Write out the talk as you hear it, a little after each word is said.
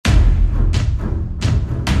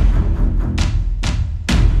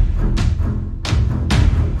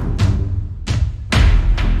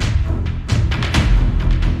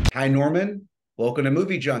Hi, Norman. Welcome to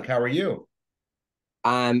Movie Junk. How are you?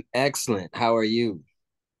 I'm excellent. How are you?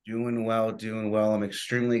 Doing well, doing well. I'm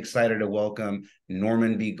extremely excited to welcome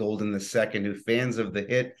Norman B. Golden II, who fans of the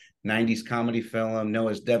hit 90s comedy film know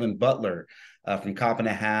as Devon Butler from Cop and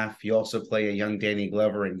a Half. You also play a young Danny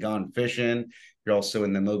Glover in Gone Fishing. You're also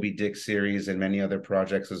in the Moby Dick series and many other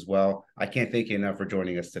projects as well. I can't thank you enough for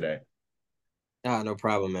joining us today. Ah, no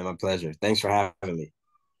problem, man. My pleasure. Thanks for having me.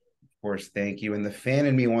 Of course, thank you. And the fan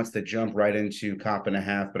in me wants to jump right into Cop and a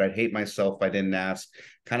Half, but I'd hate myself if I didn't ask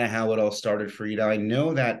kind of how it all started for you. Now, I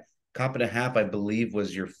know that Cop and a Half, I believe,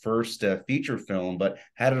 was your first feature film, but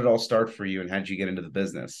how did it all start for you and how did you get into the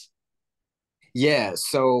business? Yeah,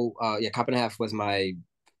 Cop and a Half was I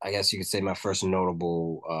guess you could say my first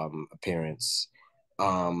notable appearance.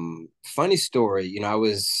 Funny story, I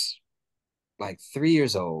was like 3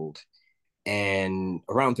 years old and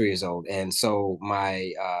around 3 years old. And so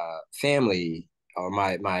my family or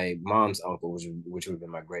my mom's uncle, which would have been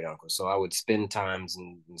my great uncle. So I would spend times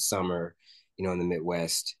in summer, in the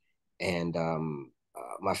Midwest. And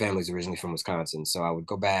my family's originally from Wisconsin. So I would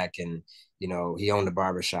go back and, he owned a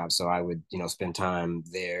barber shop. So I would, spend time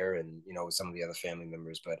there and, with some of the other family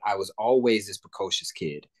members. But I was always this precocious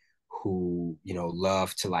kid who,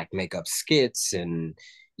 loved to like make up skits and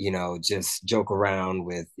just joke around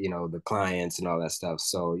with, the clients and all that stuff.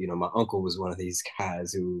 So, my uncle was one of these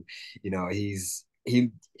guys who, he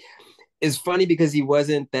is funny because he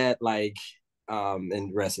wasn't that like,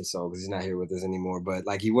 and rest his soul because he's not here with us anymore, but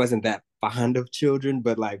like he wasn't that fond of children,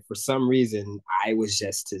 but like for some reason I was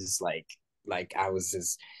just his like I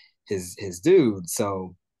was his dude.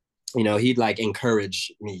 So he'd like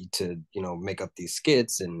encourage me to, make up these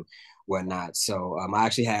skits and whatnot. So I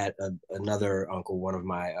actually had another uncle, one of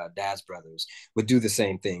my dad's brothers, would do the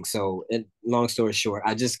same thing. So, long story short,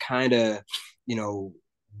 I just kind of, you know,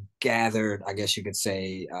 gathered, I guess you could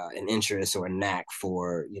say, an interest or a knack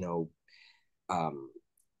for, um,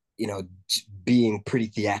 being pretty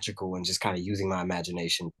theatrical and just kind of using my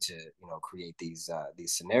imagination to, create these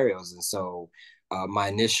scenarios. And so, my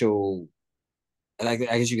initial I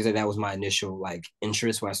guess you could say that was my initial like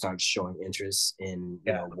interest where I started showing interest in,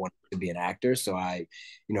 Yeah. wanting to be an actor. So I,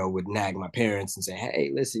 would nag my parents and say,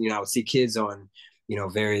 hey, listen, I would see kids on,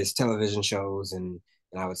 various television shows and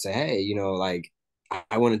I would say, hey, like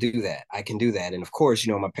I want to do that. I can do that. And of course,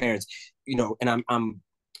 my parents, and I'm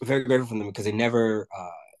very grateful for them because they never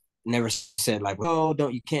said like, well,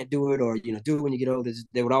 don't you can't do it or do it when you get older.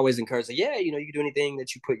 They would always encourage, like, yeah, you can do anything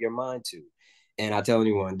that you put your mind to. And I tell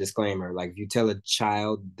anyone, disclaimer, like if you tell a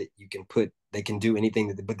child that they can do anything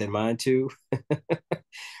that they put their mind to,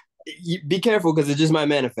 be careful because it just might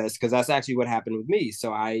manifest. Because that's actually what happened with me.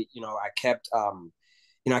 So I kept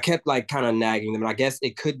like kind of nagging them, and I guess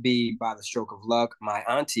it could be by the stroke of luck. My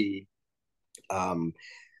auntie, um,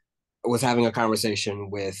 was having a conversation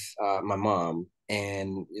with my mom,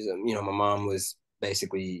 and my mom was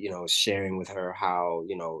basically sharing with her how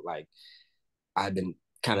like I've been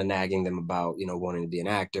kind of nagging them about, wanting to be an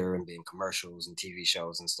actor and be in commercials and TV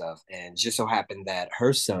shows and stuff. And just so happened that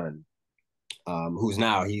her son, who's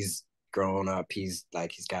now he's grown up, he's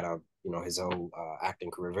got a his whole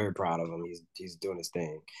acting career. Very proud of him. He's doing his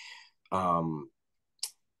thing. Um,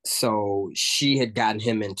 so she had gotten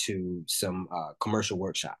him into some commercial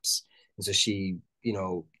workshops, and so she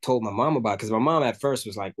told my mom about because my mom at first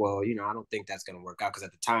was like, well, I don't think that's going to work out because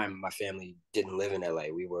at the time my family didn't live in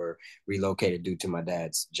LA. We were relocated due to my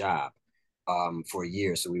dad's job for a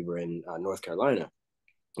year, so we were in North Carolina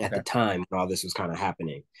at Okay. the time when all this was kind of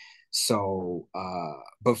happening. So,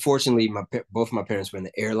 but fortunately, both my parents were in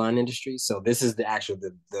the airline industry. So this is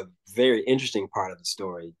the very interesting part of the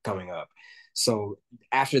story coming up. So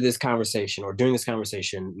after this conversation or during this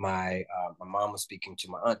conversation, my mom was speaking to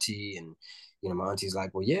my auntie, and my auntie's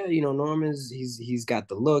like, well, yeah, Norman's he's got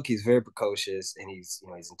the look, he's very precocious, and he's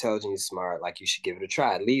intelligent, he's smart. Like you should give it a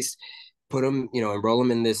try. At least put him, enroll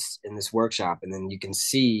him in this workshop, and then you can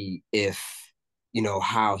see if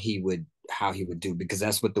how he would do, because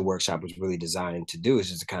that's what the workshop was really designed to do, is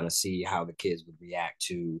just to kind of see how the kids would react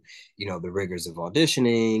to the rigors of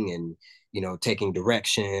auditioning and taking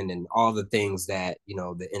direction and all the things that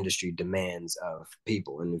the industry demands of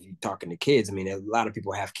people. And if you're talking to kids, I mean, a lot of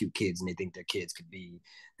people have cute kids and they think their kids could be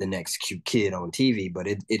the next cute kid on TV, but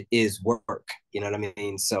it is work, you know what I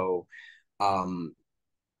mean? So um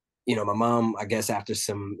my mom, I guess after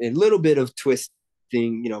a little bit of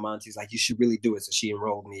twisting, my auntie's like, you should really do it. So she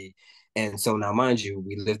enrolled me. And so now, mind you,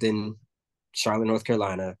 we lived in Charlotte, North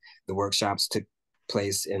Carolina. The workshops took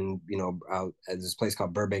place in, out at this place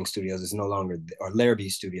called Burbank Studios. It's no longer, or Larrabee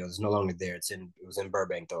Studios. It's no longer there. It was in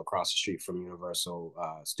Burbank, though, across the street from Universal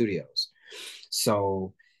Studios.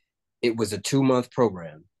 So it was a 2 month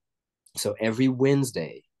program. So every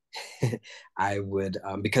Wednesday, I would,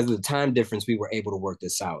 because of the time difference, we were able to work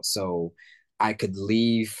this out. So I could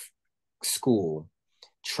leave school,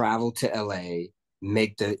 travel to LA,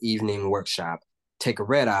 make the evening workshop, take a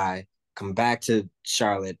red eye, come back to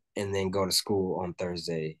Charlotte, and then go to school on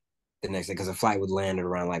Thursday the next day because the flight would land at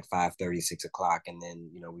around like 5:30, 6 o'clock. And then,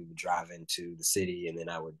 we would drive into the city and then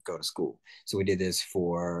I would go to school. So we did this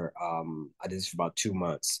for, I did this for about 2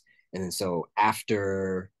 months. And then so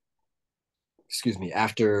after, excuse me,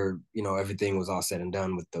 after, everything was all said and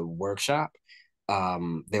done with the workshop,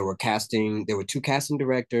 there were two casting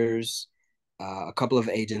directors, a couple of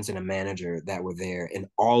agents and a manager that were there, and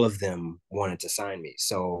all of them wanted to sign me.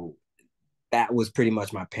 So that was pretty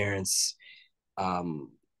much my parents.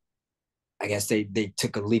 Um, I guess they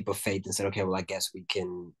took a leap of faith and said, okay, well, I guess we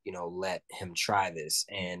can, let him try this.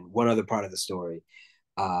 And one other part of the story,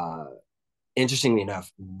 uh, interestingly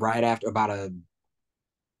enough, right after about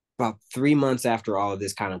 3 months after all of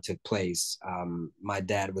this kind of took place, my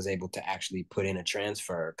dad was able to actually put in a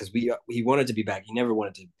transfer because he wanted to be back. He never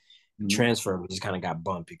wanted to Mhm. transfer, but just kind of got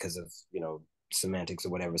bumped because of semantics or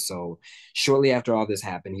whatever. So shortly after all this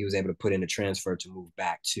happened, he was able to put in a transfer to move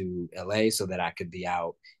back to LA so that I could be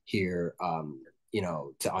out here,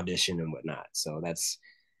 to audition and whatnot. So that's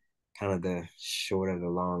kind of the short of the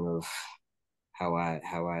long of how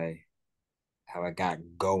I got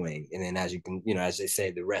going. And then as you can, as they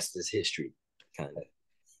say, the rest is history, kind of.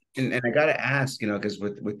 And I got to ask, because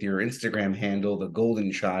with your Instagram handle, The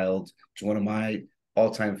Golden Child, which is one of my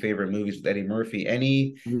all-time favorite movies with Eddie Murphy.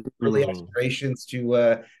 Any early Mm. aspirations to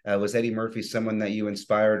was Eddie Murphy someone that you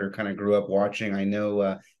inspired or kind of grew up watching? I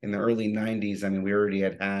know in the early 90s, I mean, we already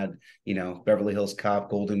had, Beverly Hills Cop,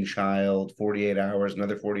 Golden Child, 48 Hours,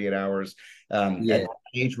 another 48 Hours. At Yeah. that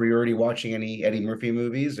age, were you already watching any Eddie Murphy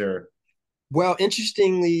movies or? Well,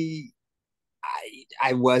 interestingly,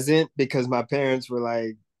 I wasn't because my parents were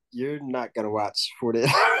like, "You're not gonna watch 40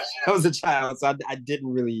 hours." I was a child, so I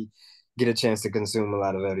didn't really get a chance to consume a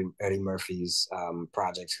lot of Eddie Murphy's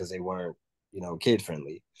projects because they weren't, kid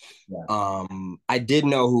friendly. Yeah. I did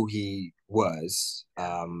know who he was.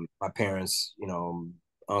 My parents,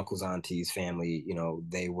 uncles, aunties, family,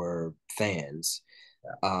 they were fans.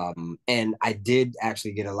 And I did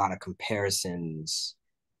actually get a lot of comparisons.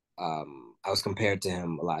 I was compared to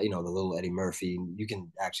him a lot, the little Eddie Murphy. You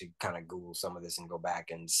can actually kind of Google some of this and go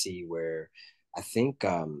back and see where I think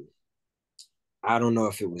I don't know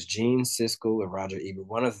if it was Gene Siskel or Roger Ebert,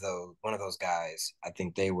 one of those guys. I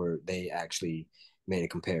think they actually made a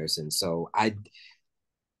comparison. So I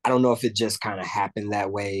don't know if it just kind of happened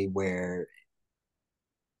that way where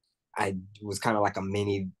I was kind of like a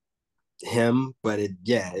mini him, but it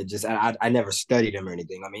just I never studied him or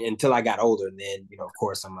anything. I mean, until I got older, and then of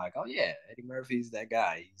course, I'm like, oh yeah, Eddie Murphy's that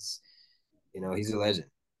guy. He's a legend.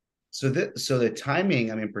 So the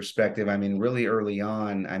timing, I mean, perspective, I mean, really early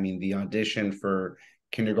on, I mean, the audition for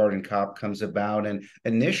Kindergarten Cop comes about, and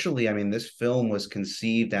initially, I mean, this film was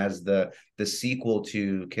conceived as the sequel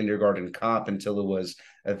to Kindergarten Cop until it was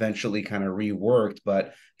eventually kind of reworked.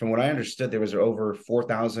 But from what I understood, there was over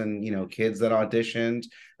 4,000, kids that auditioned.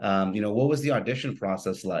 What was the audition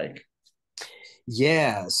process like?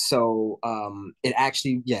 Yeah, so it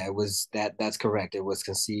actually, yeah, it was that's correct. It was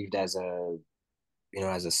conceived as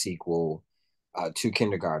a sequel to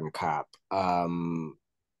Kindergarten Cop.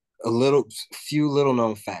 Few little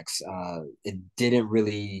known facts. It didn't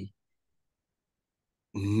really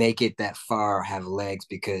make it that far, have legs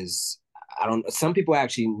because I don't. Some people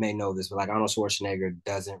actually may know this, but like Arnold Schwarzenegger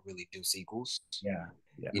doesn't really do sequels. Yeah,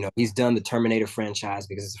 yeah, He's done the Terminator franchise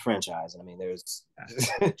because it's a franchise, and I mean, there's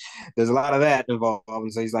there's a lot of that involved.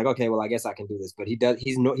 And so he's like, okay, well, I guess I can do this, but he does.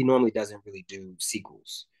 He normally doesn't really do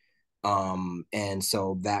sequels. And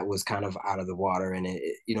so that was kind of out of the water, and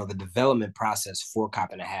the development process for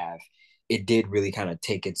Cop and a Half, it did really kind of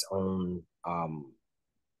take its own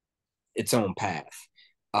path.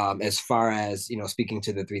 As far as speaking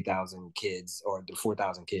to the 3,000 kids or the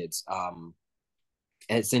 4,000 kids, and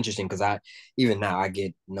it's interesting because I even now I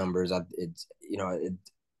get numbers.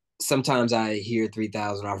 Sometimes I hear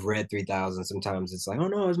 3,000. I've read 3,000. Sometimes it's like, oh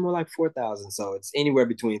no, it's more like 4,000. So it's anywhere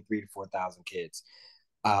between 3 to 4,000 kids.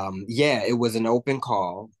 Yeah, it was an open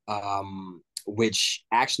call, which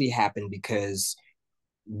actually happened because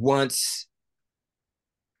once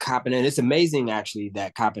and it's amazing actually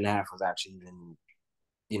that Cop and a Half was actually even,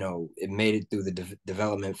 it made it through the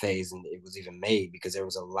development phase and it was even made because there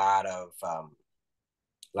was a lot of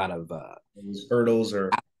these hurdles or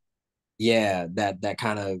yeah, that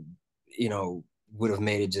kind of, would have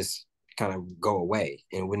made it just kind of go away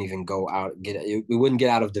and wouldn't even go out it wouldn't get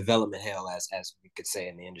out of development hell as we could say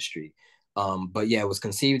in the industry. But yeah, it was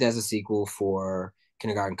conceived as a sequel for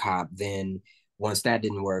Kindergarten Cop. Then once that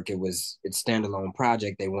didn't work, it's standalone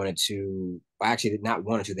project. They wanted to actually not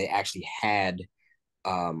wanted to. They actually had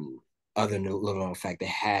other little known fact. They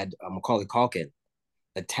had Macaulay Culkin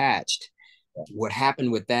attached. What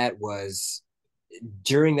happened with that was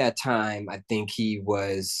during that time, I think he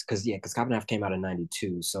was because Cop and a Half came out in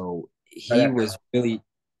 '92, so Right he after. was really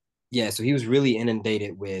so he was really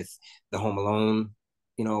inundated with the Home Alone,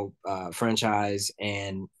 franchise,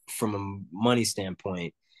 and from a money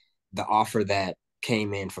standpoint, the offer that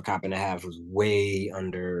came in for Cop and a Half was way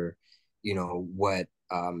under, what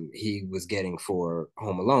he was getting for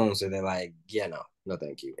Home Alone. So they're like, yeah, no, no,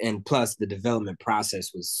 thank you. And plus, the development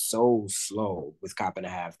process was so slow with Cop and a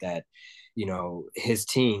Half that, his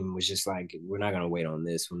team was just like, we're not gonna wait on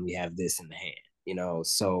this when we have this in the hand.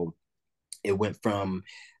 So it went from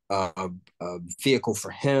a vehicle for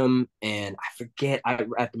him, and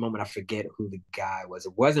at the moment I forget who the guy was.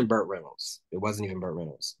 It wasn't Burt Reynolds. It wasn't even Burt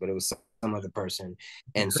Reynolds, but it was some other person.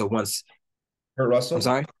 And so once, Kurt I'm Russell.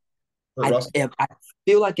 sorry, Kurt I Russell. I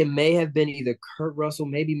feel like it may have been either Kurt Russell,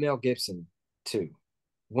 maybe Mel Gibson too,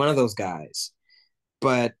 one of those guys.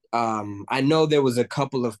 But I know there was a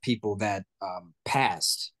couple of people that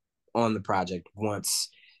passed on the project once,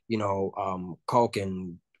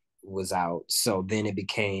 Culkin was out. So then it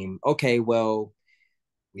became, okay, well,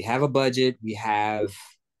 we have a budget, we have,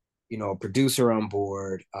 a producer on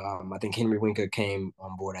board. I think Henry Winkler came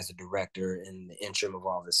on board as a director in the interim of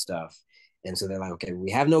all this stuff. And so they're like, okay, we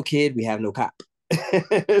have no kid, we have no cop.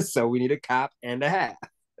 So we need a cop and a half.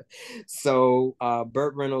 So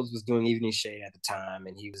Burt Reynolds was doing Evening Shade at the time,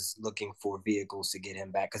 and he was looking for vehicles to get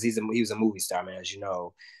him back because he was a movie star, man. As you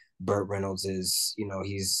know, Burt Reynolds is,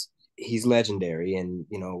 he's legendary, and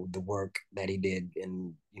the work that he did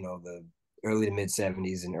in the early to mid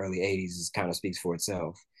 '70s and early '80s is kind of speaks for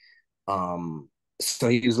itself. So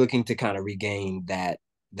he was looking to kind of regain that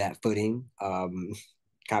footing.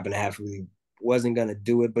 Cop and a Half really wasn't gonna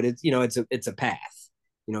do it, but it's a path.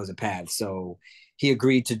 It's a path. So he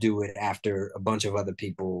agreed to do it after a bunch of other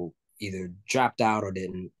people either dropped out or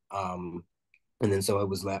didn't. And then so it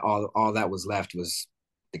was all that was left was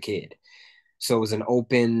the kid. So it was an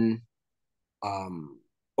open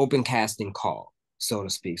casting call, so to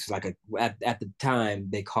speak. So like at the time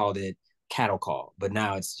they called it cattle call, but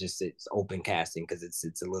now it's open casting because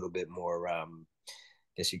it's a little bit more I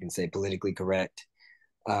guess you can say politically correct.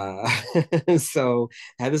 Uh, so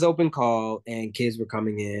I had this open call and kids were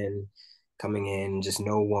coming in, just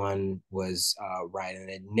no one was right. And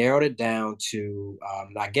it narrowed it down to,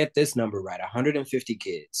 I get this number right, 150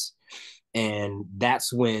 kids. And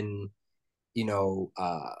that's when,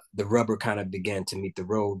 the rubber kind of began to meet the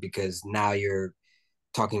road because now you're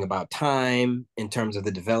talking about time in terms of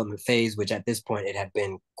the development phase, which at this point it had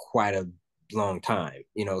been quite a long time,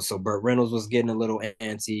 So Burt Reynolds was getting a little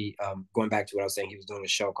antsy. Going back to what I was saying, he was doing a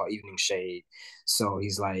show called Evening Shade. So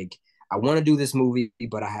he's like, I want to do this movie,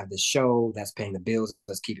 but I have this show that's paying the bills,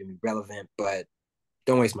 that's keeping me relevant, but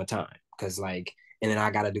don't waste my time. Cause like, and then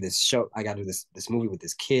I gotta do this show, I gotta do this movie with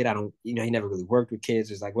this kid. I don't, he never really worked with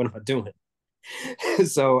kids. It's like, what am I doing?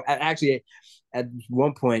 So actually at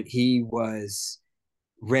one point he was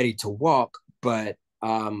ready to walk, but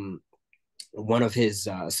one of his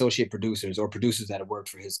associate producers or producers that had worked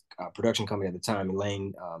for his production company at the time,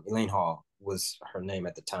 Elaine Hall was her name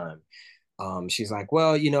at the time. She's like,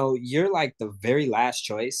 well, you're like the very last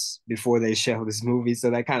choice before they show this movie.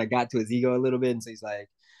 So that kind of got to his ego a little bit. And so he's like,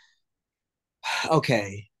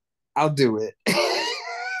 okay, I'll do it.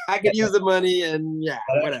 I could use the money and yeah,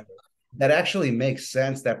 whatever. That actually makes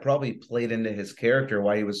sense. That probably played into his character,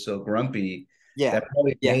 why he was so grumpy. Yeah. That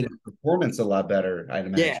probably Yeah. made his performance a lot better, I'd Yeah.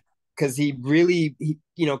 imagine. Because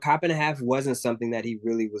Cop and a Half wasn't something that he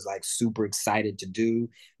really was like super excited to do,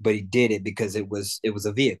 but he did it because it was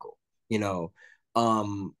a vehicle, you know.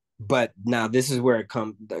 But now this is where it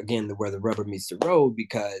comes again, where the rubber meets the road,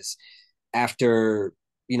 because after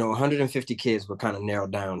 150 kids were kind of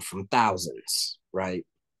narrowed down from thousands, right?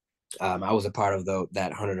 I was a part of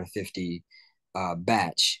that 150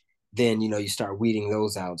 batch. Then you start weeding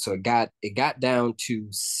those out, so it got down to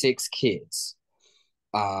 6 kids,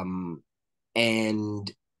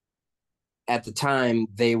 and at the time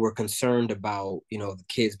they were concerned about the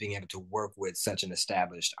kids being able to work with such an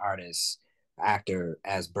established artist actor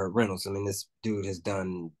as Burt Reynolds. I mean, this dude has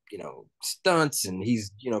done stunts, and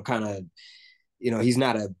he's kind of he's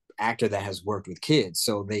not a actor that has worked with kids,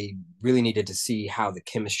 so they really needed to see how the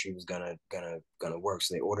chemistry was gonna work.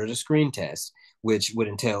 So they ordered a screen test, which would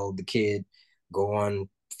entail the kid go on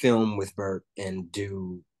film with Burt and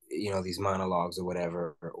do these monologues or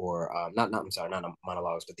whatever, or not I'm sorry, not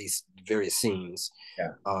monologues, but these various scenes. Yeah.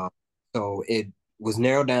 Um, so it was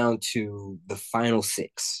narrowed down to the final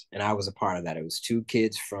six, and I was a part of that. It was two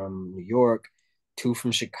kids from New York, two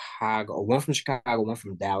from Chicago, or one from Chicago, one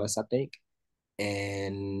from Dallas, I think,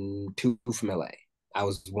 and two from LA. I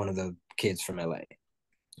was one of the kids from LA.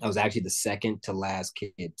 I was actually the second to last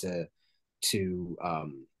kid to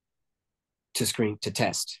um to screen to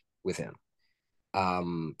test with him.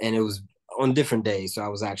 And it was on different days. So I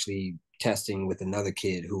was actually testing with another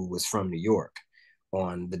kid who was from New York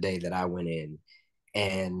on the day that I went in.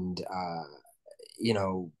 And you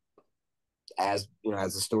know, as the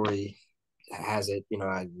story has it,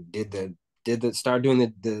 I did the start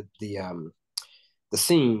doing the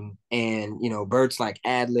scene, and Bert's like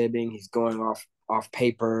ad-libbing, he's going off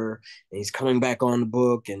paper, and he's coming back on the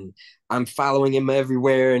book, and I'm following him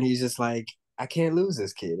everywhere, and he's just like, I can't lose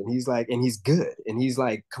this kid. And he's like, and he's good, and he's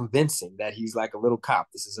like convincing that he's like a little cop.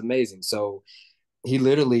 This is amazing. So he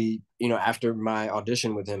literally, after my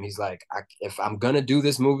audition with him, he's like, if I'm gonna do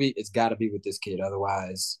this movie, it's got to be with this kid.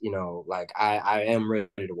 Otherwise, like I am ready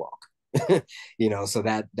to walk. So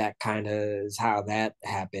that kind of is how that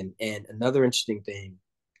happened. And another interesting thing,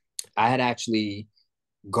 I had actually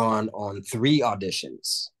gone on 3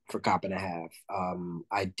 auditions for Cop and a Half.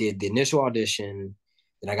 I did the initial audition,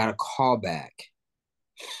 then I got a call back,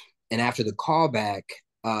 and after the callback,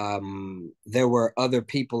 there were other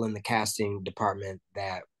people in the casting department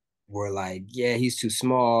that were like, yeah, he's too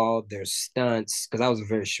small. There's stunts, because I was a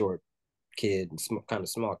very short kid, kind of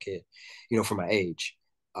small kid, for my age.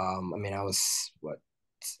 I mean, I was what,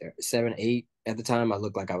 7, 8 at the time. I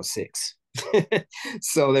looked like I was 6.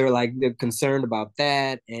 So they were like, they're concerned about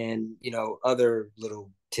that, and other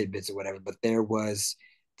little tidbits or whatever. But there was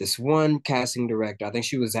this one casting director. I think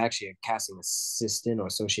she was actually a casting assistant or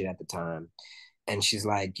associate at the time. And she's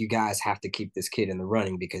like, you guys have to keep this kid in the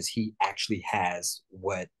running because he actually has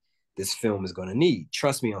what this film is going to need.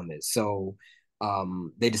 Trust me on this. So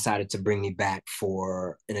they decided to bring me back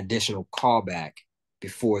for an additional callback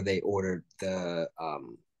before they ordered the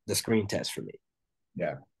screen test for me.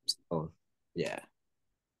 Yeah. So, yeah.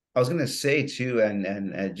 I was going to say too,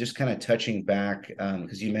 and just kind of touching back,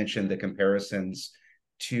 because you mentioned the comparisons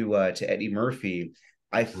to Eddie Murphy.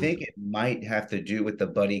 I think it might have to do with the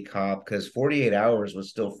buddy cop, because 48 Hours was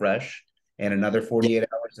still fresh, and another Yeah. 48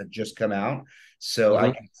 Hours had just come out. So I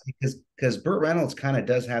Mm-hmm. can see, because Burt Reynolds kind of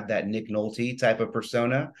does have that Nick Nolte type of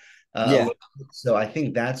persona. Yeah. So I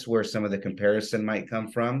think that's where some of the comparison might come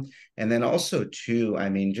from. And then also too, I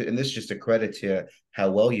mean, and this is just a credit to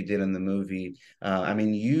how well you did in the movie. I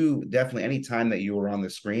mean, you definitely, any time that you were on the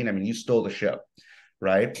screen, I mean, you stole the show,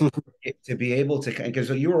 right? To be able to, because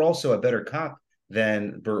you were also a better cop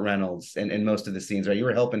than Burt Reynolds in most of the scenes, right? You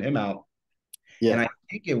were helping him out. And Yeah. I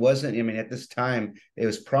think it wasn't, I mean, at this time, it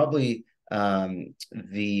was probably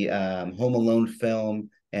the Home Alone film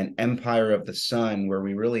and Empire of the Sun, where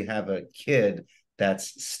we really have a kid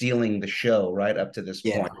that's stealing the show right up to this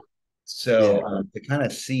Yeah. point. So Yeah. to kind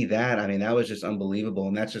of see that, I mean, that was just unbelievable.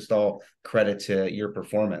 And that's just all credit to your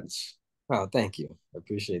performance. Oh, thank you. I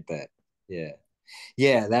appreciate that. Yeah.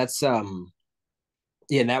 Yeah. That's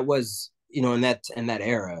yeah, that was, in that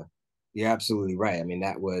era, you're absolutely right. I mean,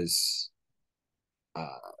 that was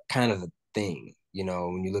uh kind of the thing,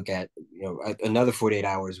 when you look at, another 48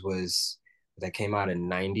 hours was that came out in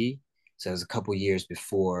 90. So it was a couple years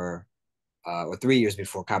before, or 3 years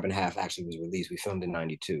before Cop and a Half actually was released. We filmed in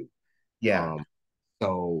 92. Yeah. Um,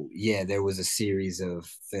 so yeah, there was a series of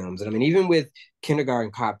films, and I mean, even with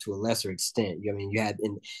Kindergarten Cop to a lesser extent, I mean, you had,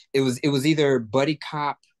 and it was either buddy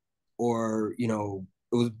cop, or it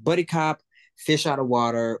was buddy cop fish out of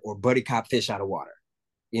water, or buddy cop fish out of water.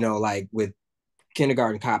 Like with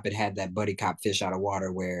Kindergarten Cop, it had that buddy cop fish out of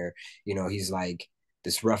water where he's like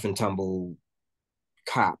this rough and tumble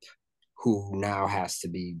cop who now has to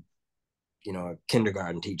be a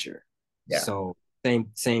kindergarten teacher. Yeah. So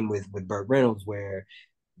same with Burt Reynolds, where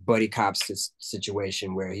buddy cop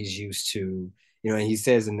situation where he's used to, and he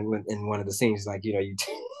says in one of the scenes, like, you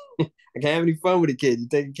I can't have any fun with a kid. You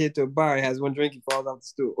take a kid to a bar, he has one drink, he falls off the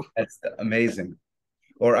stool. That's amazing.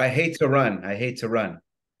 Or I hate to run. I hate to run.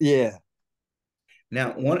 Yeah.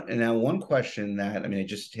 Now one question that, I mean, it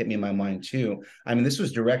just hit me in my mind too. I mean, this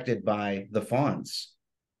was directed by the Fonz,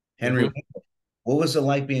 Henry. Mm-hmm. Winkler. What was it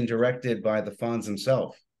like being directed by the Fonz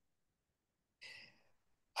himself?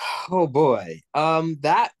 Oh boy.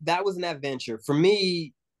 That was an adventure for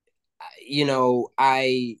me.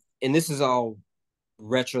 And this is all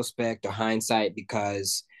retrospect or hindsight,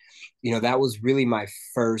 because that was really my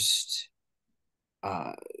first,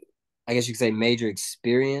 uh I guess you could say, major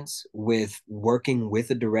experience with working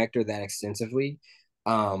with a director that extensively.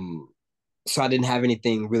 Um, so I didn't have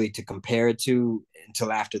anything really to compare it to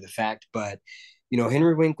until after the fact. But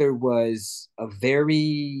Henry Winkler was a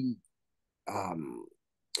very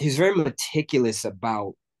he's very meticulous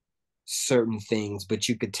about certain things, but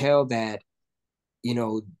you could tell that you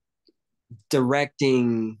know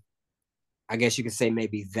directing, I guess you could say,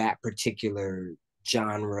 maybe that particular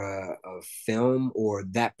genre of film, or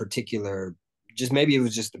that particular, just maybe it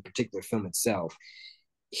was just the particular film itself,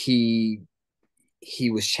 he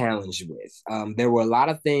he was challenged with. There were a lot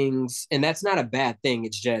of things, and that's not a bad thing.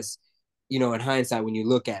 It's just, in hindsight, when you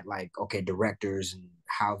look at, like, okay, directors and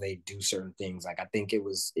how they do certain things, like, I think it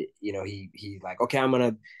was, he like, okay,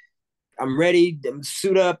 I'm ready,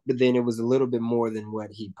 suit up, but then it was a little bit more than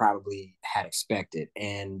what he probably had expected.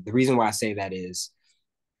 And the reason why I say that is,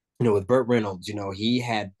 with Burt Reynolds, he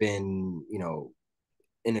had been,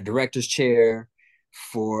 in a director's chair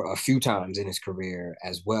for a few times in his career,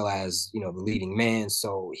 as well as, the leading man.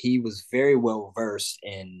 So he was very well versed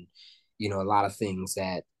in, a lot of things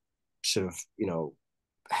that should have,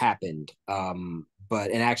 happened.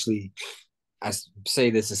 But, and actually, I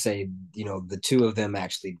say this to say, the two of them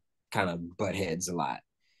actually kind of butt heads a lot,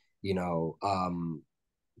 you know.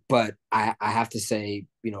 But I have to say,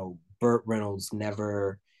 Burt Reynolds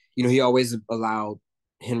never, he always allowed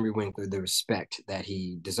Henry Winkler the respect that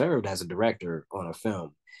he deserved as a director on a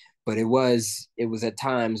film. But it was at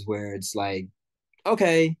times where it's like,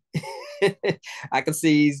 okay, I can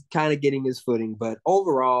see he's kind of getting his footing. But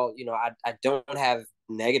overall, I don't have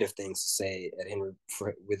negative things to say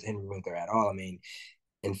with Henry Winkler at all. I mean,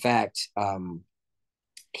 in fact,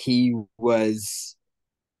 he was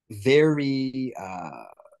very how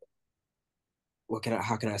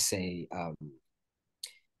can I say,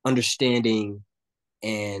 understanding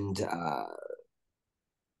and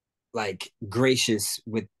like gracious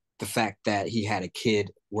with the fact that he had a kid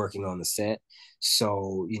working on the set.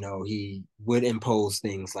 So, he would impose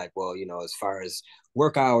things like, well, as far as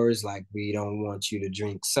work hours, like, we don't want you to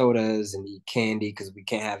drink sodas and eat candy because we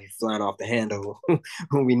can't have you flying off the handle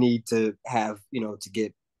when we need to have, to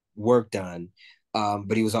get work done.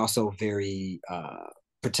 But he was also very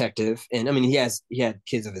protective. And I mean, he had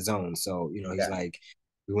kids of his own. So, he's Yeah. like,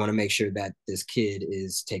 we want to make sure that this kid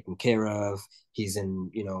is taken care of. He's in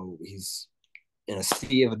a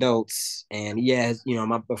sea of adults, and yeah,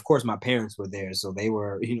 of course my parents were there, so they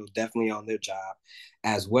were, definitely on their job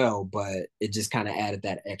as well. But it just kind of added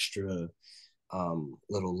that extra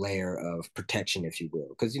little layer of protection, if you will,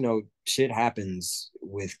 because shit happens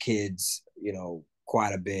with kids,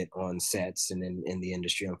 quite a bit on sets and in the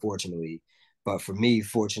industry, unfortunately. But for me,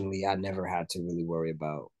 fortunately, I never had to really worry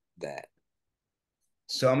about that.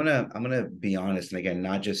 So I'm gonna be honest, and again,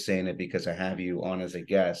 not just saying it because I have you on as a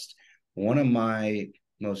guest. One of my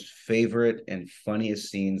most favorite and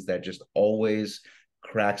funniest scenes that just always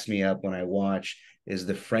cracks me up when I watch is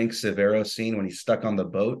the Frank Sivero scene when he's stuck on the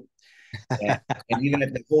boat, and, and even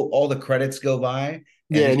if all the credits go by and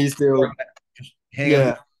Yeah, and he's still, just hanging on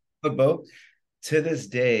yeah. the boat. To this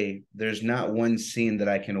day, there's not one scene that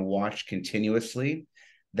I can watch continuously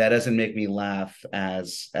that doesn't make me laugh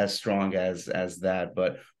as strong as that.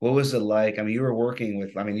 But what was it like? I mean, you were working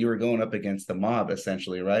with, I mean, you were going up against the mob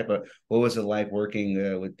essentially, right? But what was it like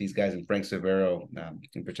working with these guys and Frank Sivero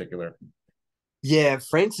in particular? Yeah,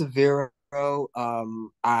 Frank Sivero.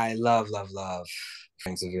 I love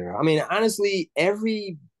Frank Sivero. I mean, honestly,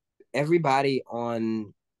 everybody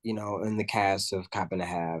on, in the cast of Cop and a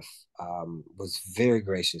Half was very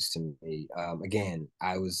gracious to me. Again,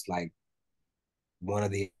 I was like one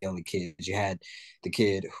of the only kids. You had the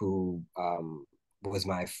kid who was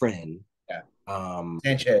my friend, Yeah, um,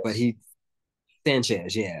 but Sanchez. he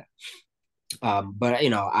Sanchez, yeah. But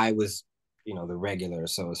I was, the regular.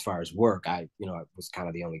 So as far as work, I was kind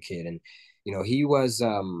of the only kid, and he was,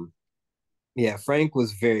 yeah, Frank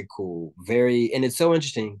was very cool, very, and it's so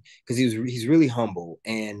interesting because he's really humble.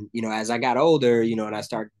 And as I got older, and I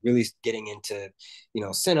started really getting into,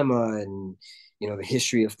 cinema and the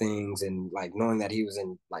history of things, and like knowing that he was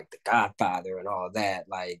in like The Godfather and all of that,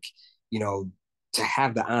 like, you know, to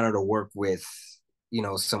have the honor to work with,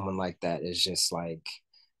 someone like that is just like,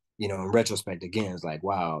 in retrospect, again, it's like,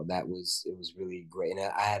 wow, it was really great.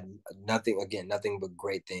 And I had nothing but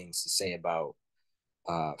great things to say about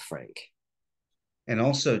Frank. And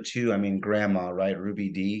also too, I mean, Grandma, right? Ruby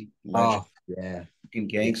D, legend, Oh, yeah. Yeah.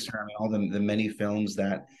 gangster. I mean, all the many films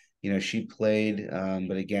that she played.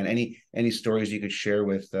 But again, any stories you could share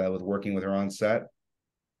with working with her on set?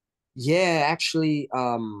 Yeah, actually,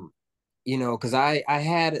 because I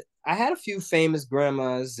had a few famous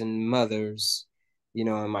grandmas and mothers,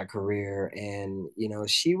 in my career. And,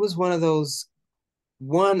 she was one of a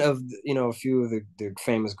few of the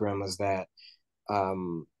famous grandmas that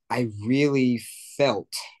I really felt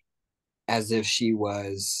as if she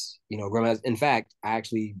was, grandma. In fact, I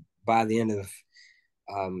actually, by the end of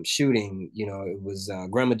shooting, it was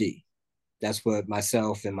Grandma D. That's what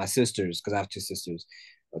myself and my sisters, because I have two sisters,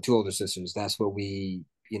 two older sisters. That's what we,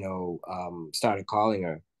 started calling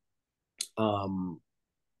her. Um,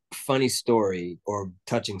 Funny story, or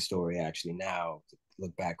touching story, actually. Now to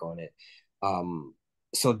look back on it. Um,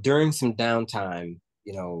 so during some downtime,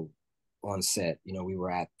 on set, we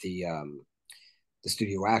were at the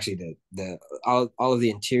studio. Where actually, the all of the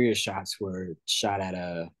interior shots were shot at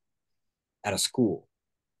a school,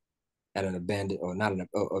 at an abandoned, or not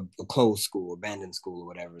a closed school, abandoned school or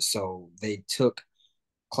whatever. So they took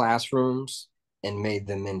classrooms and made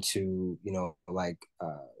them into, like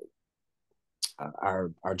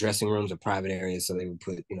our dressing rooms or private areas. So they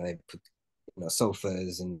put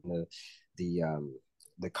sofas and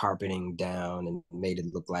the carpeting down and made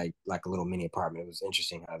it look like a little mini apartment. It was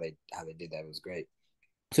interesting how they did that. It was great.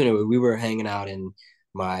 So anyway, we were hanging out in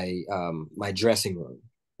my dressing room,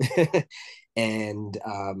 and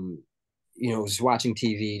just watching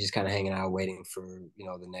TV, just kind of hanging out, waiting for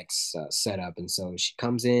the next setup. And so she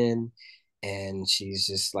comes in, and she's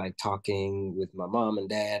just like talking with my mom and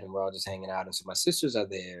dad, and we're all just hanging out. And so my sisters are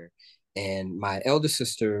there, and my elder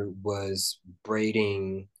sister was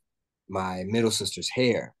braiding my middle sister's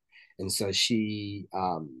hair, and so she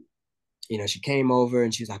came over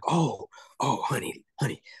and she's like, oh, honey,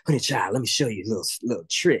 child, let me show you a little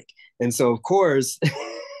trick. And so, of course,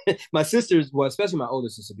 my sisters, well, especially my older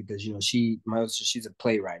sister, because my older sister, she's a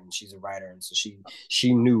playwright and she's a writer, and so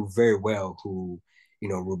she knew very well who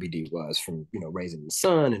Ruby Dee was from Raising the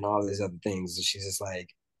Sun and all these other things. And she's just like,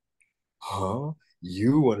 huh?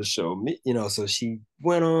 You want to show me? So she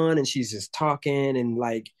went on and she's just talking, and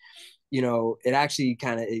like, it actually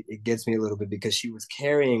kind of it gets me a little bit, because she was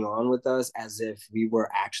carrying on with us as if we were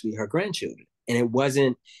actually her grandchildren. And it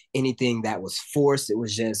wasn't anything that was forced. It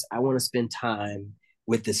was just, I want to spend time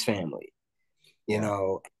with this family, you Yeah.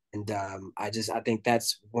 know. And I think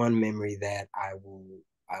that's one memory that I will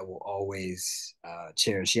always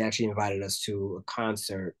cherish. She actually invited us to a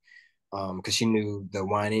concert, because she knew the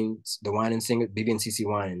Wining singer, BB and CC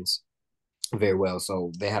Winans, very well.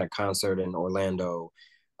 So they had a concert in Orlando,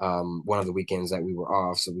 one of the weekends that we were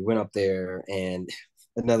off. So we went up there, and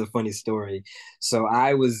another funny story. So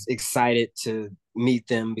I was excited to meet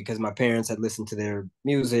them because my parents had listened to their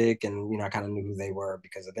music, and I kind of knew who they were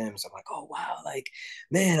because of them. So I'm like, oh wow, like,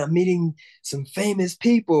 man, I'm meeting some famous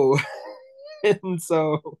people. And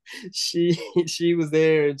so she she was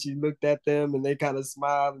there, and she looked at them, and they kind of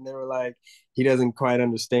smiled, and they were like, he doesn't quite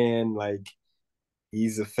understand, like,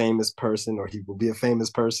 he's a famous person, or he will be a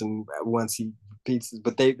famous person once he repeats it.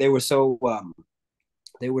 But they were so I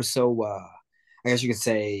guess you could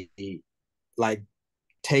say, like,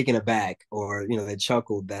 taken aback, or they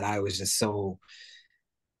chuckled that I was just so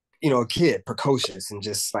a kid, precocious, and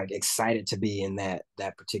just like excited to be in that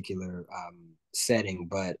particular setting.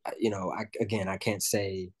 But I can't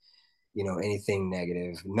say anything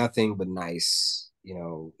negative, nothing but nice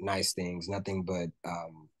things, nothing but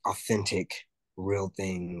authentic, real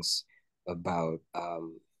things about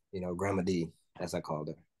Grandma D, as I called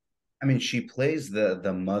her. I mean, she plays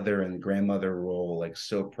the mother and grandmother role like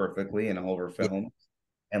so perfectly in all of her Yeah, film.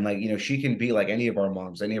 And like, she can be like any of our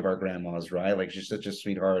moms, any of our grandmas, right? Like she's such a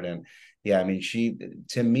sweetheart. And yeah, I mean, she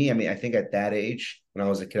to me, I mean, I think at that age, when I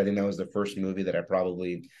was a kid, I think that was the first movie that I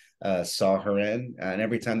probably saw her in. And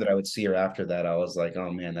every time that I would see her after that, I was like, oh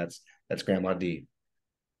man, that's Grandma D.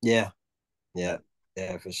 yeah, yeah,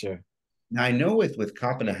 Yeah. yeah, for sure. Now I know with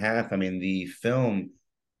Cop and a Half, I mean, the film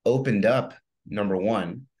opened up number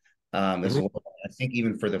one, as Mhm. well. I think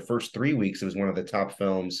even for the first 3 weeks, it was one of the top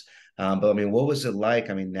films. But I mean, what was it like?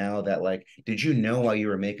 I mean, now that, like, did you know while you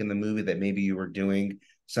were making the movie that maybe you were doing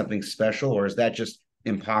something special, or is that just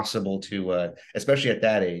impossible to, especially at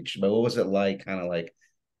that age? But what was it like, kind of like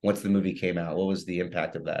once the movie came out? What was the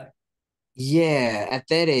impact of that? Yeah, at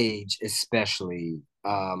that age, especially.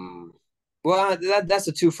 Well, that's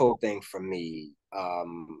a twofold thing for me.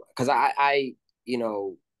 Because you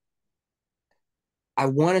know, I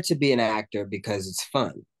wanted to be an actor because it's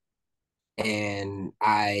fun and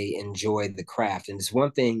I enjoy the craft. And it's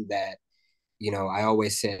one thing that, I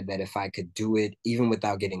always said that if I could do it even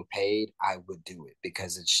without getting paid, I would do it,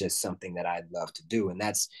 because it's just something that I'd love to do. And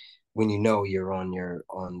that's when you're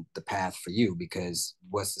on the path for you, because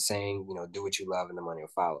what's the saying, do what you love and the money will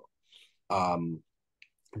follow. Um,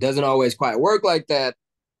 it doesn't always quite work like that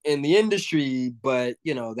in the industry, but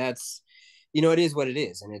that's it is what it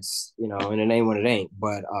is, and it's and it ain't what it ain't.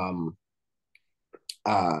 But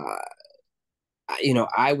uh,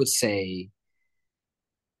 I would say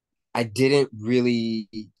I didn't really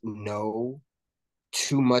know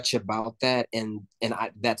too much about that, and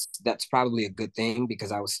that's probably a good thing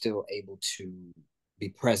because I was still able to be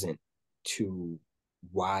present to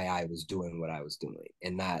why I was doing what I was doing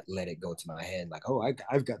and not let it go to my head like, oh,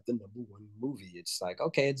 I've got the #1 movie. It's like,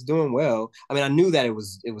 okay, it's doing well. I mean, I knew that it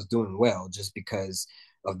was doing well just because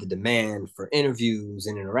of the demand for interviews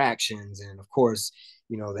and interactions, and of course,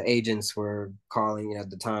 the agents were calling. At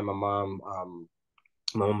the time, my mom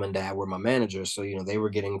and dad were my managers, so they were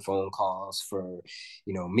getting phone calls for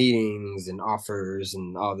meetings and offers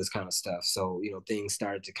and all this kind of stuff. So things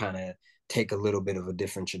started to kind of take a little bit of a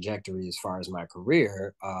different trajectory as far as my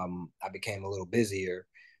career. I became a little busier,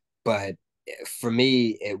 but for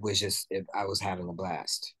me it was just I was having a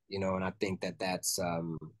blast, and I think that that's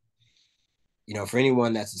for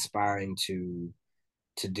anyone that's aspiring to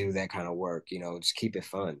do that kind of work, just keep it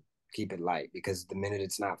fun, keep it light, because the minute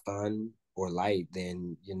it's not fun or light,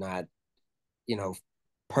 then you're not, you know,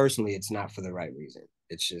 personally, it's not for the right reason.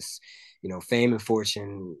 It's just, fame and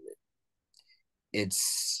fortune,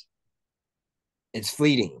 it's it's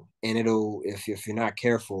fleeting, and it'll if you're not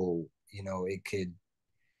careful, it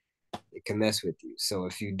can mess with you. So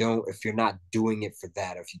if you're not doing it for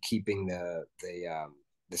that, if you're keeping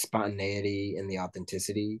the spontaneity and the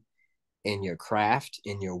authenticity in your craft,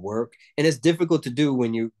 in your work. And it's difficult to do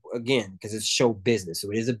when you, again, because it's show business.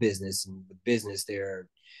 So it is a business, and the business, there are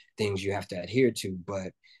things you have to adhere to.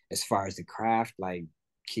 But as far as the craft, like,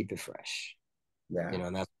 keep it fresh. Yeah.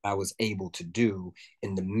 And that's what I was able to do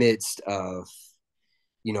in the midst of,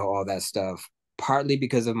 all that stuff, partly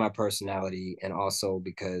because of my personality and also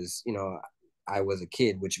because, I was a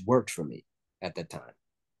kid, which worked for me at that time.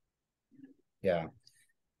 Yeah.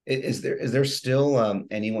 Is there still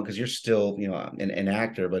anyone, because you're still an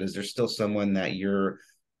actor, but is there still someone that you're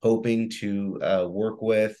hoping to work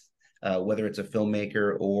with, whether it's a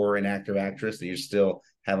filmmaker or an actor actress that you still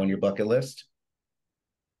have on your bucket list?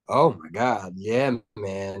 Oh my God. Yeah,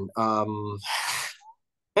 man.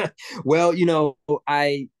 Well,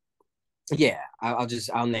 I yeah,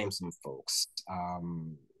 I'll name some folks. Al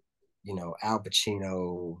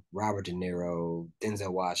Pacino, Robert De Niro, Denzel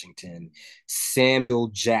Washington, Samuel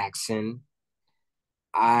Jackson.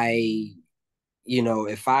 I,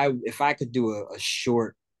 if I could do a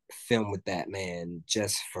short film with that man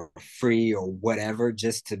just for free or whatever,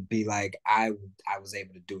 just to be like I was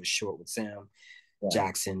able to do a short with Sam Yeah.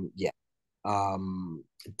 Jackson. Yeah. Um,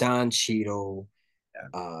 Don Cheadle,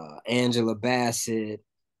 Yeah. Angela Bassett.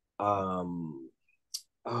 Um,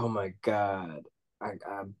 oh my God, I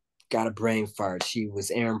got a brain fart. She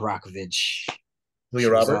was Aaron Brockovich. Julia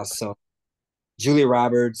She was Roberts. also Julia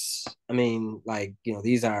Roberts. I mean, like,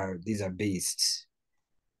 these are beasts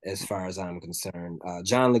as far as I'm concerned.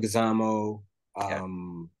 John Leguizamo, Yeah.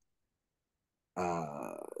 um,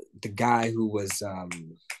 uh, the guy who was,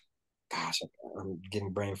 gosh, I'm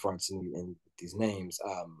getting brain farts in these names.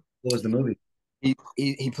 What was the movie? He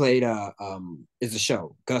played is the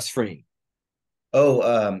show Gus Fring. Oh,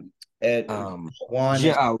 Ed, Um, Juan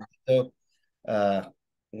Gia, Esposito. Uh,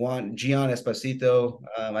 Juan Gian Esposito.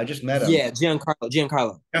 I just met him. yeah, Giancarlo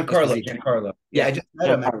Esposito. Giancarlo. Yeah, Yeah, I just met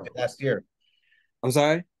him Giancarlo. actually last year. I'm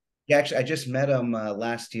sorry. Yeah, actually, I just met him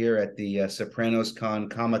last year at the Sopranos Con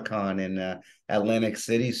Comic Con in Atlantic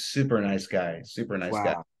City. Super nice guy. Super nice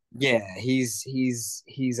guy. Wow. Yeah, he's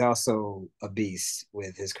also a beast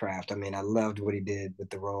with his craft. I mean, I loved what he did with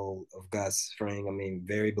the role of Gus Fring. I mean,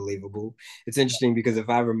 very believable. It's interesting because if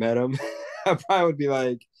I ever met him, I probably would be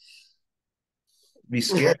like, Be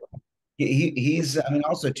scared. He's I mean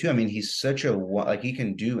also too, I mean he's such a like he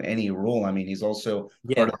can do any role. I mean he's also part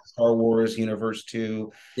yeah, of the Star Wars universe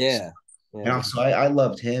too. yeah, And yeah. also I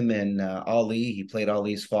loved him in Ali. He played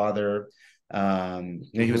Ali's father.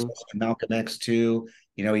 He was Hmm. also in Malcolm X too.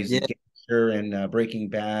 He's a Yeah, gangster in Breaking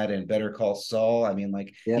Bad and Better Call Saul. I mean,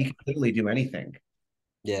 like yeah, he can clearly do anything.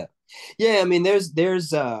 yeah, yeah. I mean, there's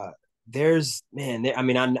man. I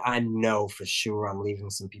mean, I know for sure I'm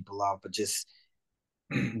leaving some people out, but just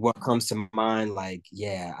what comes to mind, like,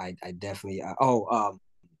 yeah, I definitely. I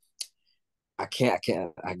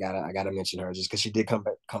gotta mention her just because she did come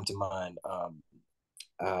to mind.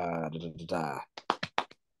 Da, da, da, da.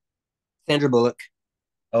 Sandra Bullock.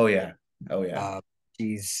 Oh yeah. Oh yeah. Uh,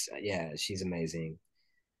 she's amazing.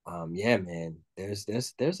 Yeah, man. There's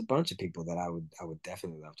a bunch of people that I would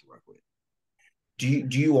definitely love to work with. Do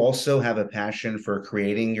you also have a passion for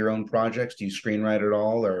creating your own projects? Do you screenwrite at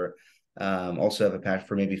all, or also have a passion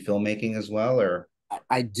for maybe filmmaking as well, or?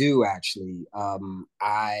 I do actually.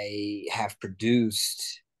 I have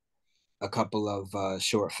produced a couple of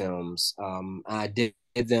short films. I did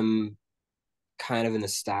them kind of in the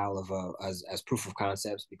style of as proof of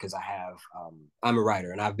concepts because I'm a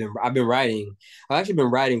writer and I've been writing. I've actually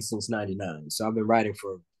been writing since '99, so I've been writing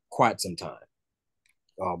for quite some time,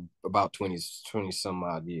 about 20 some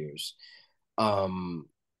odd years. Um,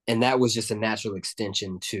 and that was just a natural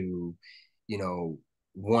extension to, you know,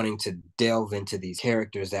 wanting to delve into these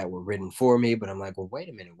characters that were written for me. But I'm like, well, wait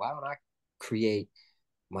a minute, why don't I create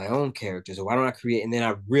my own characters, or why don't I create? And then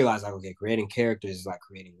I realized, like, okay, creating characters is like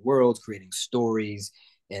creating worlds, creating stories,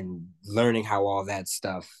 and learning how all that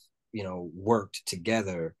stuff, worked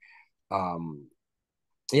together. Um,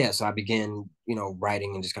 yeah, so I began,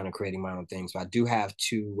 writing and just kind of creating my own thing. So I do have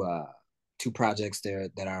two projects there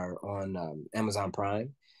that are on Amazon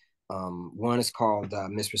Prime. One is called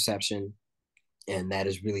Misperception, and that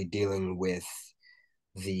is really dealing with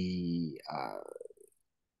the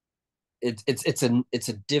it's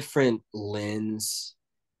a different lens,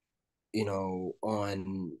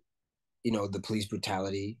 on the police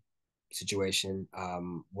brutality situation.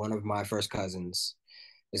 One of my first cousins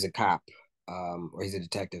is a cop, or he's a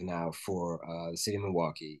detective now for the city of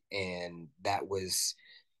Milwaukee, and that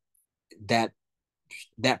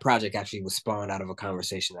that project actually was spawned out of a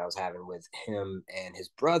conversation that I was having with him and his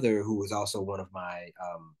brother, who was also one of my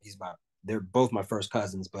they're both my first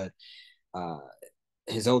cousins, but uh,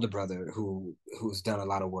 his older brother who's done a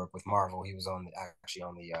lot of work with Marvel. He was actually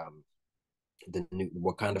on the new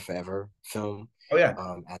Wakanda Forever film. Oh yeah.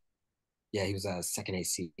 Yeah, he was a second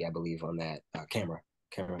AC, I believe, on that camera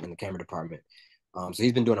in the camera department. So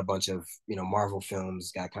he's been doing a bunch of Marvel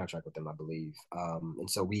films. Got a contract with them, I believe. And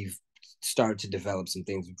so we've started to develop some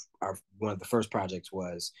things. One of the first projects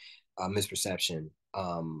was Misperception,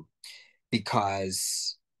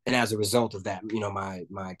 because and as a result of that,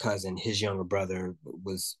 my cousin, his younger brother,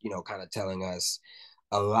 was kind of telling us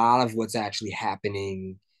a lot of what's actually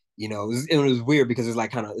happening. It was weird because it's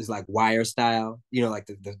like Wire style, like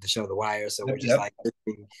the show The Wire. So we're Yep. just Yep. like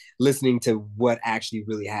listening to what actually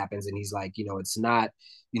really happens. And he's like, it's not,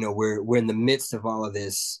 we're in the midst of all of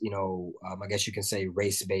this, I guess you can say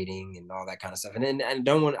race baiting and all that kind of stuff. And I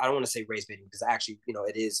don't want to say race baiting because actually,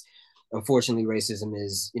 it is, unfortunately, racism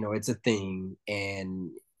is, it's a thing. And,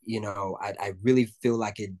 I really feel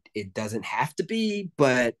like it doesn't have to be,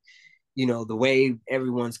 but the way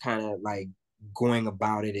everyone's kind of like going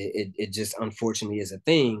about it just unfortunately is a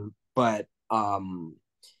thing. But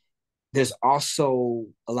there's also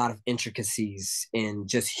a lot of intricacies in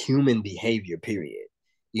just human behavior, period.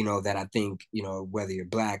 That I think, whether you're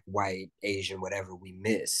black, white, Asian, whatever, we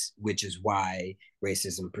miss, which is why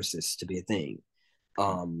racism persists to be a thing.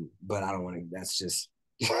 But I don't want to, that's just,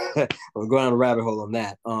 we're going on a rabbit hole on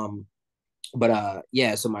that. But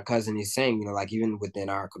yeah, so my cousin is saying, like even within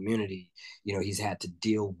our community, he's had to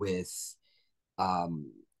deal with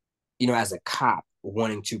um, as a cop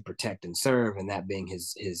wanting to protect and serve, and that being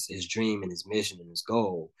his dream and his mission and his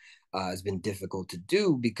goal, has been difficult to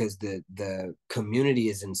do because the community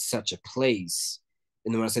is in such a place.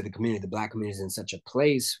 And then when I say the community, the black community is in such a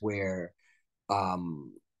place where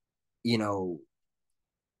um, you know,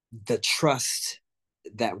 the trust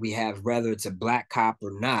that we have, whether it's a black cop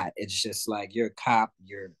or not, it's just like you're a cop,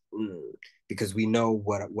 because we know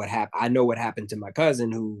what happened. I know what happened to my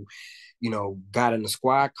cousin who, got in a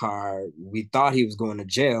squad car. We thought he was going to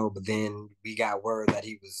jail, but then we got word that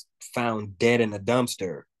he was found dead in a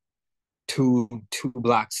dumpster two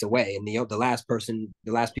blocks away, and the last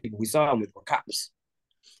people we saw him with were cops.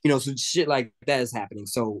 So shit like that is happening.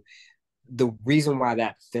 So the reason why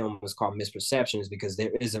that film was called Misperception is because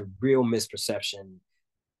there is a real misperception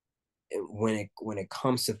when it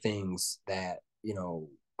comes to things that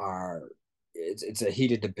are it's a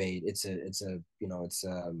heated debate. It's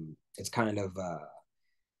kind of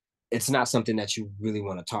it's not something that you really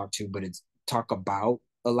want to talk to, but it's talk about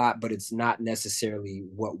a lot, but it's not necessarily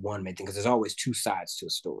what one may think, because there's always two sides to a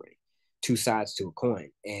story, two sides to a coin.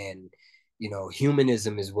 And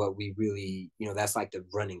humanism is what we really, that's like the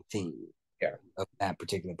running theme Yeah. of that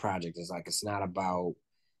particular project. Is like, it's not about,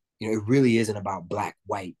 it really isn't about black,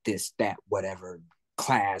 white, this, that, whatever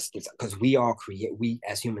class, because we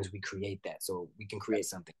as humans, we create that. So we can create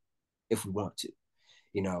something if we want to,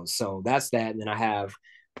 so that's that. And then I have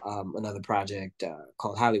another project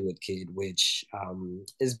called Hollywood Kid, which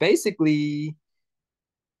is basically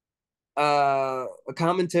a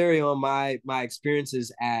commentary on my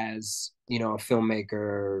experiences as a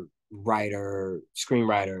filmmaker, writer,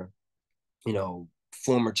 screenwriter,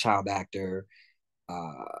 former child actor,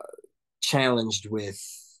 uh, challenged with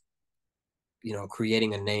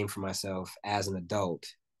creating a name for myself as an adult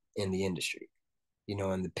in the industry,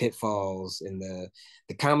 and the pitfalls and the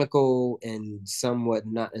comical and somewhat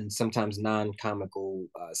not and sometimes non-comical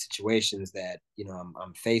situations that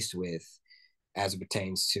I'm faced with as it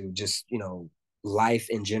pertains to just life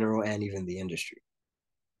in general and even the industry.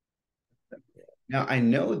 Now I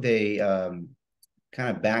know they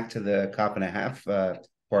kind of back to the cop and a half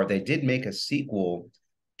part. They did make a sequel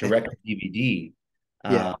direct to DVD.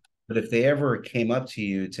 Yeah, Uh, but if they ever came up to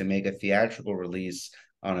you to make a theatrical release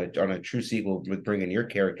on a true sequel with bringing your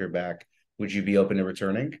character back, would you be open to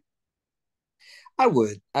returning? I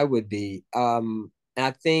would be. And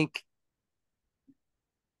I think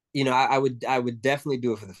I would definitely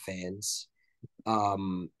do it for the fans.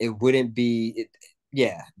 It wouldn't be it,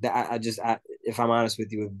 yeah, if I'm honest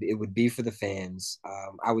with you, it would be for the fans.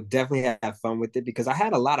 I would definitely have fun with it because I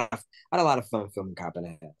had a lot of fun filming Cop and a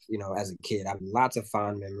Half, as a kid. I have lots of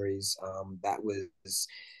fond memories. That was,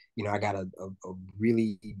 I got a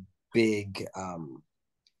really big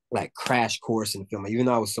like crash course in film, even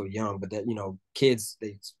though I was so young, but that, kids,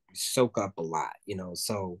 they soak up a lot,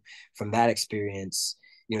 so from that experience,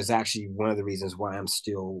 it's actually one of the reasons why I'm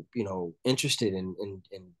still, interested in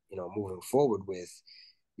moving forward with,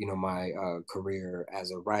 my career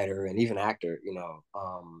as a writer and even actor,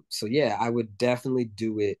 so yeah, I would definitely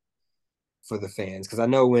do it for the fans. Cause I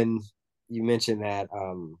know when you mentioned that,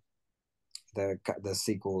 the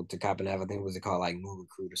sequel to Cop and Ave, I think was it called like New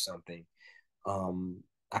Recruit or something. um,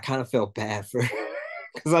 I kind of felt bad for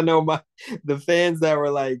because I know the fans that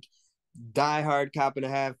were like diehard Cop and a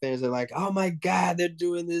Half fans are like, oh my god, they're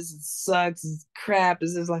doing this. It sucks. It's crap.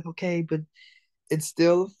 It's just like, okay, but it's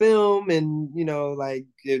still a film, and like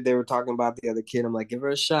they were talking about the other kid. I'm like, give her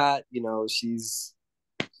a shot. She's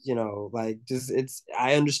like just it's.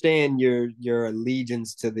 I understand your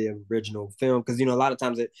allegiance to the original film because a lot of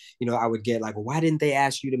times I would get like, well, why didn't they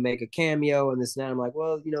ask you to make a cameo and this and that? I'm like,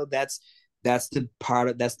 well, that's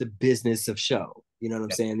the business of show. You know what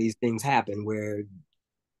I'm saying? These things happen where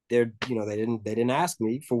they didn't ask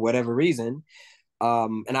me for whatever reason.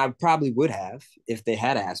 And I probably would have if they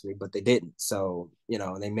had asked me, but they didn't. So,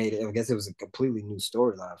 they made it. I guess it was a completely new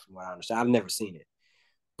storyline from what I understand. I've never seen it,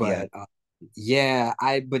 Yeah, but yeah,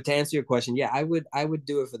 but to answer your question, yeah, I would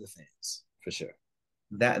do it for the fans for sure.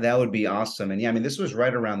 that would be awesome. And yeah, I mean, this was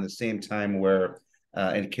right around the same time where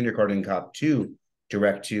in Kindergarten Cop 2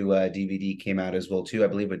 direct to DVD came out as well too. I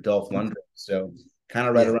believe with Dolph Lundgren. So kind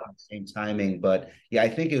of right Yeah, around the same timing. But yeah, I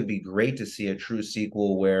think it would be great to see a true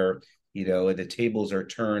sequel where the tables are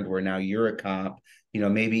turned, where now you're a cop.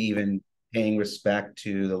 Maybe even paying respect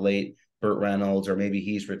to the late Burt Reynolds, or maybe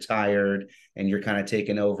he's retired and you're kind of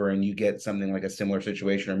taking over, and you get something like a similar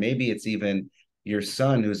situation, or maybe it's even your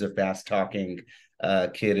son who's a fast talking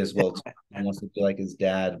kid as well too. He wants to feel like his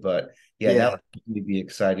dad. But yeah, that yeah, would be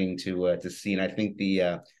exciting to see. And I think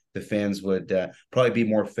the fans would probably be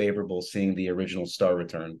more favorable seeing the original star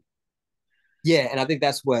return. yeah. And I think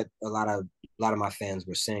that's what a lot of my fans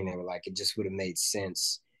were saying. They were like, it just would have made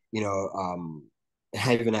sense, you know.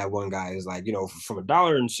 I even had one guy who's like, from a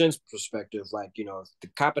dollar and cents perspective, like, the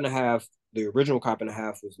Cop and a Half, the original Cop and a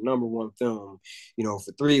Half was the number one film,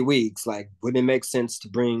 for 3 weeks. Like, wouldn't it make sense to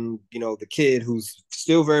bring, the kid who's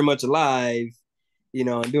still very much alive,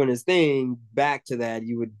 and doing his thing back to that?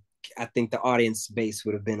 I think the audience base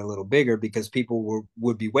would have been a little bigger because people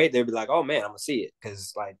would be waiting. They'd be like, oh man, I'm gonna see it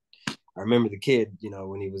because like I remember the kid,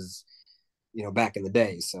 when he was, back in the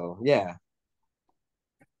day. So yeah.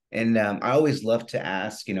 And I always love to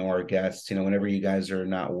ask, our guests, whenever you guys are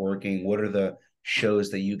not working, what are the shows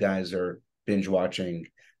that you guys are binge watching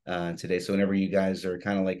today? So whenever you guys are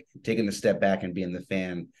kind of like taking a step back and being the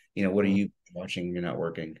fan, what are you watching when you're not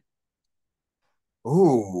working?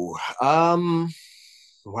 Ooh,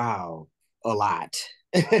 wow, a lot.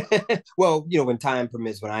 Well, when time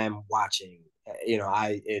permits, when I am watching,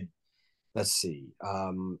 let's see.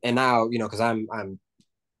 And now, because I'm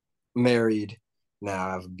married now.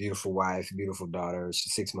 I have a beautiful wife, a beautiful daughter.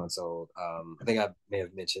 She's 6 months old. I think I may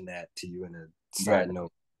have mentioned that to you in a Right. side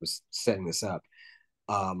note, was setting this up.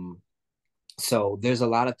 Um, so there's a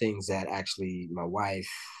lot of things that actually my wife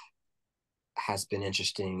has been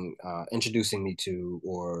interesting, introducing me to,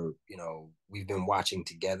 or we've been watching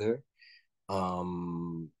together.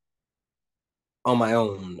 Um, on my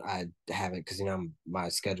own, I haven't, because my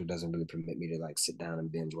schedule doesn't really permit me to like sit down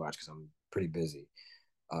and binge watch because I'm pretty busy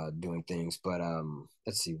doing things. But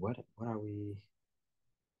let's see, what are we?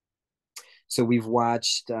 So we've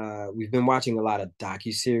been watching a lot of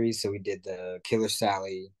docu series. So we did the Killer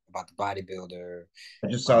Sally about the bodybuilder. I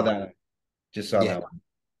just saw Um, that. Just saw yeah, that one.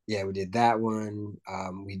 yeah, we did that one.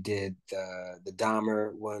 We did the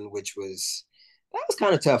Dahmer one, which was that was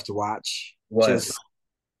kind of tough to watch. Was Just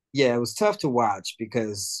yeah, it was tough to watch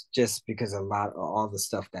because just because a lot of all the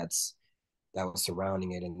stuff that was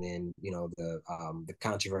surrounding it, and then the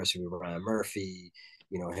controversy with Ryan Murphy,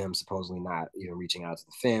 him supposedly not even reaching out to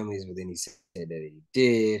the families, but then he said that he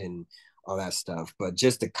did, and all that stuff. But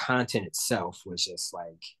just the content itself was just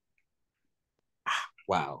like,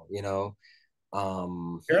 wow,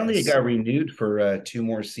 apparently it it's got renewed for two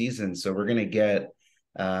more seasons, so we're gonna get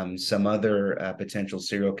some other potential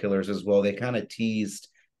serial killers as well. They kind of teased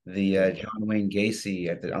the yeah. John Wayne Gacy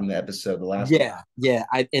on the episode, the last one. Yeah, yeah.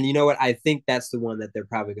 And you know what? I think that's the one that they're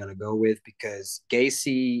probably gonna go with because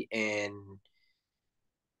Gacy and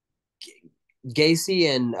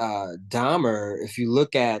Dahmer, if you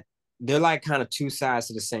look at, they're like kind of two sides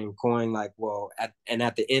to the same coin. Like, well, at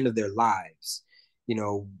the end of their lives, you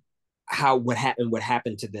know, what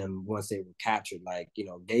happened to them once they were captured. Like,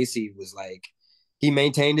 Gacy was like, he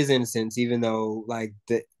maintained his innocence, even though like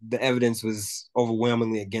the evidence was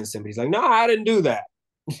overwhelmingly against him. But he's like, no, I didn't do that.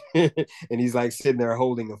 And he's like sitting there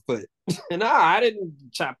holding a foot. And I didn't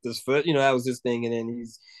chop this foot. That was his thing. And then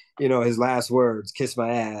his last words, kiss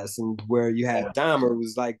my ass. And where you had Dahmer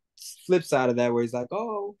was like flip side of that, where he's like,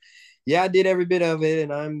 oh, yeah, I did every bit of it.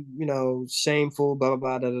 And I'm, shameful, blah, blah,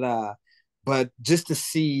 blah, da, da, da. But just to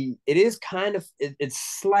see, it is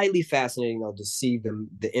it's slightly fascinating though to see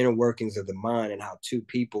the inner workings of the mind and how two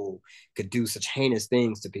people could do such heinous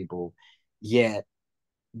things to people, yet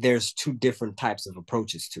there's two different types of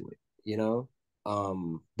approaches to it,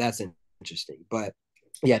 that's interesting. But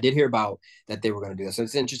yeah, I did hear about that they were going to do that, so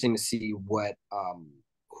it's interesting to see what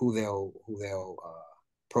who they'll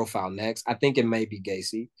profile next. I think it may be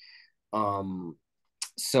Gacy.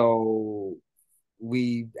 So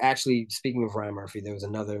we actually, speaking of Ryan Murphy, there was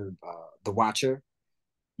another The Watcher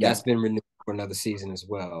Yeah, that's been renewed for another season as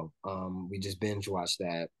well. We just binge watched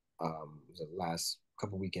that was it last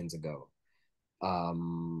couple weekends ago.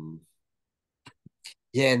 um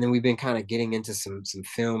yeah, and then we've been kind of getting into some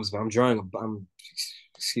films, but I'm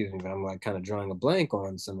excuse me, but I'm like kind of drawing a blank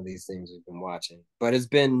on some of these things we've been watching. But it's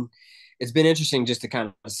been interesting just to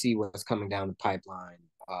kind of see what's coming down the pipeline.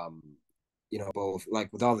 Both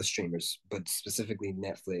like with all the streamers, but specifically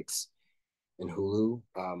Netflix and Hulu.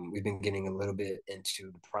 We've been getting a little bit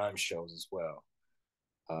into the Prime shows as well.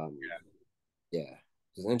 Um, yeah,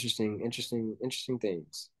 it's interesting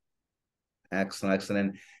things. excellent,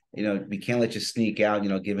 excellent. And we can't let you sneak out.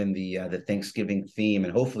 Given the Thanksgiving theme,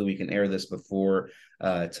 and hopefully we can air this before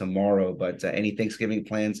tomorrow. But any Thanksgiving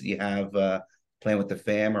plans that you have planned with the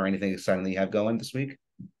fam, or anything exciting that you have going this week?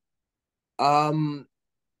 Um,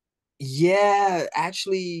 Yeah,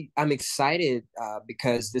 actually, I'm excited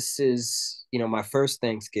because this is, my first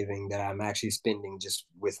Thanksgiving that I'm actually spending just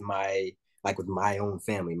with my own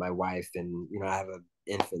family, my wife, and I have an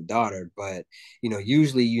infant daughter. But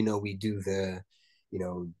usually, we do the,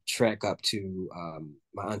 trek up to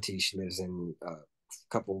my auntie. She lives in a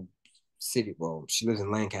couple well, she lives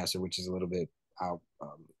in Lancaster, which is a little bit out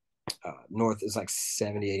north. It's like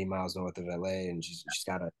 70, 80 miles north of LA, and she's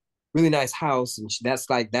got a really nice house, and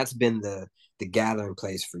that's been the gathering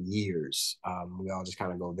place for years. We all just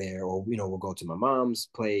kind of go there, or we'll go to my mom's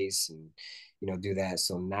place and do that.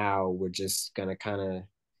 So now we're just gonna kind of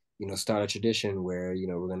start a tradition where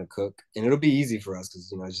we're gonna cook, and it'll be easy for us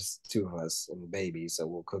because it's just two of us and the baby. So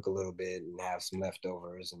we'll cook a little bit and have some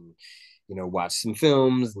leftovers, and watch some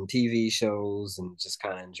films and TV shows, and just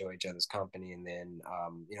kind of enjoy each other's company. And then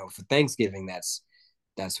for Thanksgiving, that's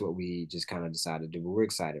what we just kind of decided to do. But we're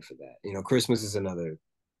excited for that. Christmas is another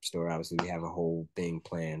story. Obviously, we have a whole thing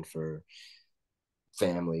planned for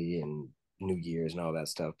family and New Year's and all that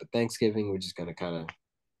stuff. But Thanksgiving, we're just gonna kind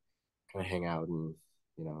of hang out and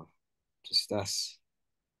you know just us.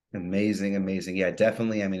 Amazing, amazing. Yeah,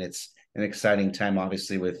 definitely. I mean, it's an exciting time,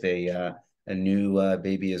 obviously, with a new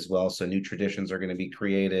baby as well. So new traditions are going to be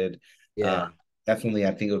created. Uh, Yeah. definitely,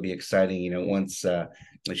 I think it'll be exciting. Once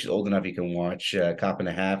when she's old enough, you can watch Cop and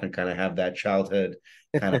a Half and kind of have that childhood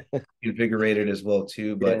kind of invigorated as well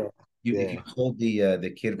too. But Yeah. if you Yeah. told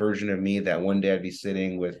the kid version of me that one day I'd be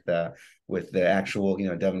sitting with the actual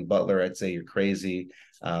Devon Butler, I'd say you're crazy.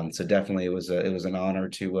 So definitely it was an honor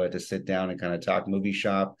to sit down and kind of talk movie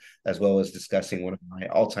shop, as well as discussing one of my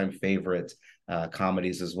all-time favorite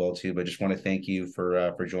comedies as well too. But just want to thank you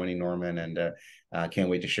for joining, Norman, and can't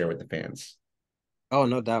wait to share with the fans. Oh,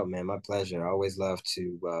 no doubt, man. My pleasure. I always love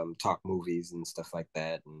to talk movies and stuff like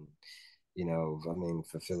that, and I mean,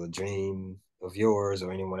 fulfill a dream of yours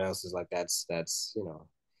or anyone else's. Like that's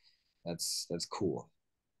cool.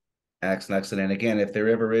 Excellent, excellent. And again, if there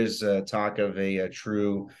ever is talk of a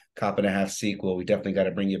true Cop and a Half sequel, we definitely got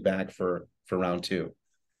to bring you back for round two.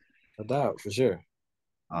 No doubt, for sure.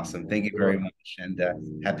 Awesome. Thank you very Sure. much.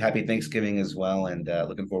 And happy Thanksgiving as well. And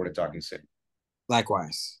looking forward to talking soon.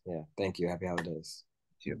 Likewise. Yeah. Thank you. Happy holidays.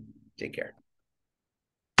 You take care.